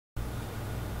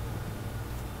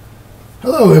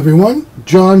Hello everyone,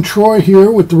 John Troy here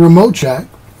with the Remote Shack.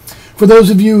 For those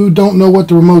of you who don't know what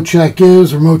the Remote Shack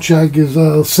is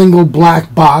a single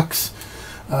black box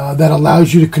that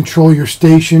allows you to control your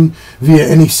station via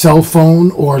any cell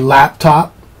phone or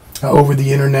laptop over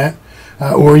the internet,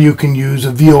 or you can use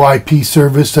a VoIP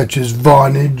service such as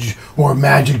Vonage or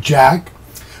Magic Jack.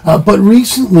 But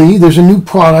recently there's a new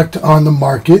product on the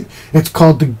market. It's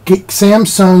called the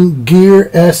Samsung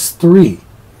Gear S3.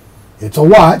 It's a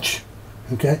watch.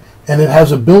 Okay, and it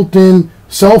has a built-in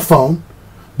cell phone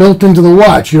built into the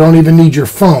watch. You don't even need your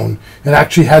phone. It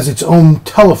actually has its own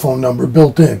telephone number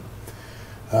built in.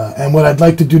 And what I'd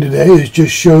like to do today is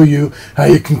just show you how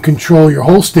you can control your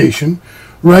whole station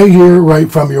right here, right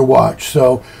from your watch.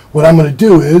 So what I'm going to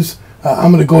do is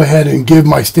I'm going to go ahead and give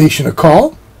my station a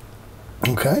call.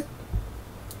 Okay.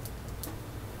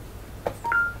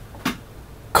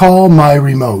 Call my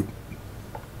remote.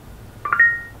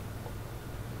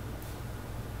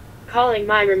 Calling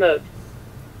my remote.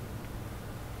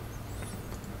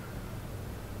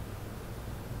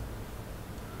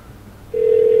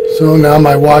 So now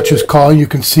my watch is calling. You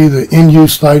can see the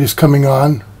in-use light is coming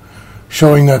on,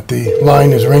 showing that the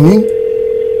line is ringing.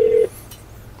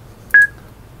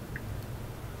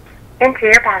 Enter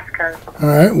your passcode. All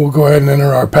right, we'll go ahead and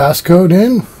enter our passcode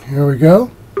in. Here we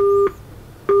go.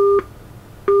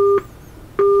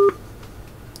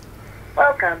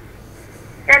 Welcome.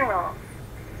 General.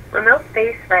 Remote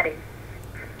base ready.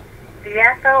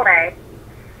 VSOA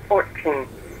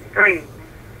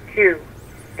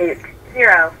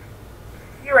 14380.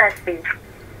 USB.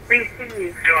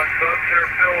 Receive.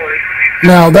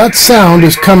 Now that sound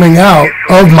is coming out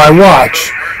of my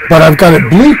watch, but I've got a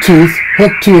Bluetooth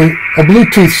hooked to a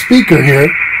Bluetooth speaker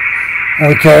here,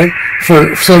 okay,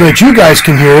 so that you guys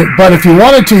can hear it. But if you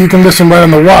wanted to, you can listen right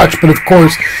on the watch. But of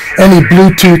course, any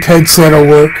Bluetooth headset will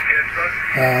work.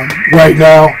 Right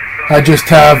now, I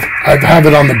have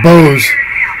it on the Bose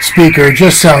speaker. It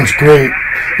just sounds great.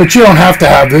 But you don't have to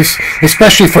have this,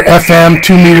 especially for FM,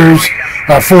 2 meters,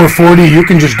 440. You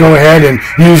can just go ahead and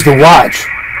use the watch.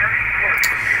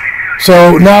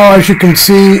 So now, as you can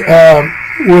see,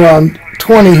 we're on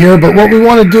 20 here. But what we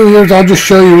want to do here is I'll just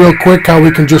show you real quick how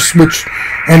we can just switch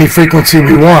any frequency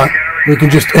we want. We can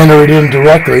just enter it in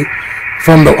directly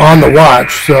from on the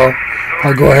watch. So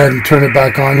I'll go ahead and turn it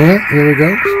back on here. Here we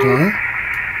go. Start.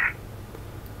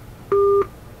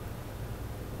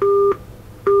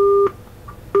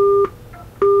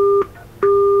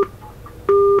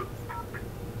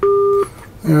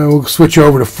 We'll switch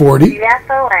over to 40.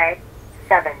 VSOA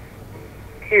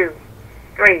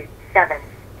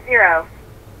 72370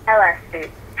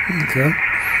 LSB. Okay.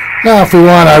 Now, if we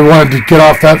want, I wanted to get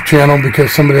off that channel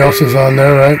because somebody else is on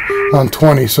there, right? On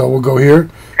 20, so we'll go here,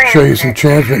 show you some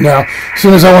transmit. Now, as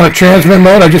soon as I want to transmit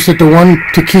mode, I just hit the 1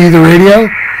 to key the radio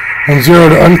and 0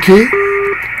 to unkey.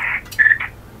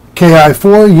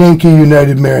 KI4, Yankee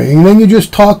United Mary. And then you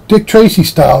just talk Dick Tracy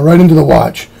style right into the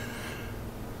watch.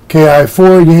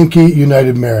 KI4, Yankee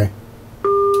United Mary.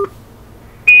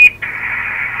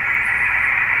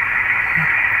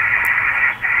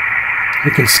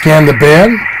 We can scan the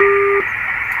band.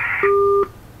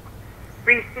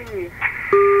 Receive.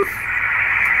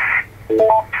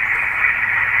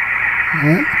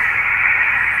 Right.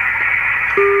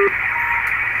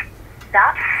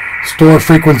 Stop. Store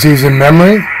frequencies in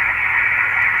memory.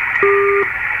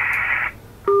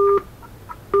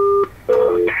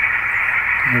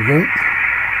 Okay.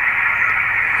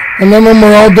 And then when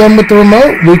we're all done with the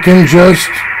remote, we can just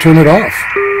turn it off.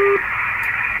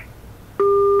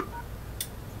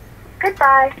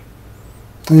 Goodbye.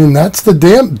 And that's the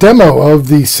demo of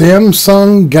the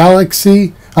Samsung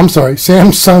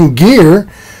Samsung Gear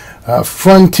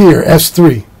Frontier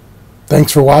S3.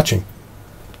 Thanks for watching.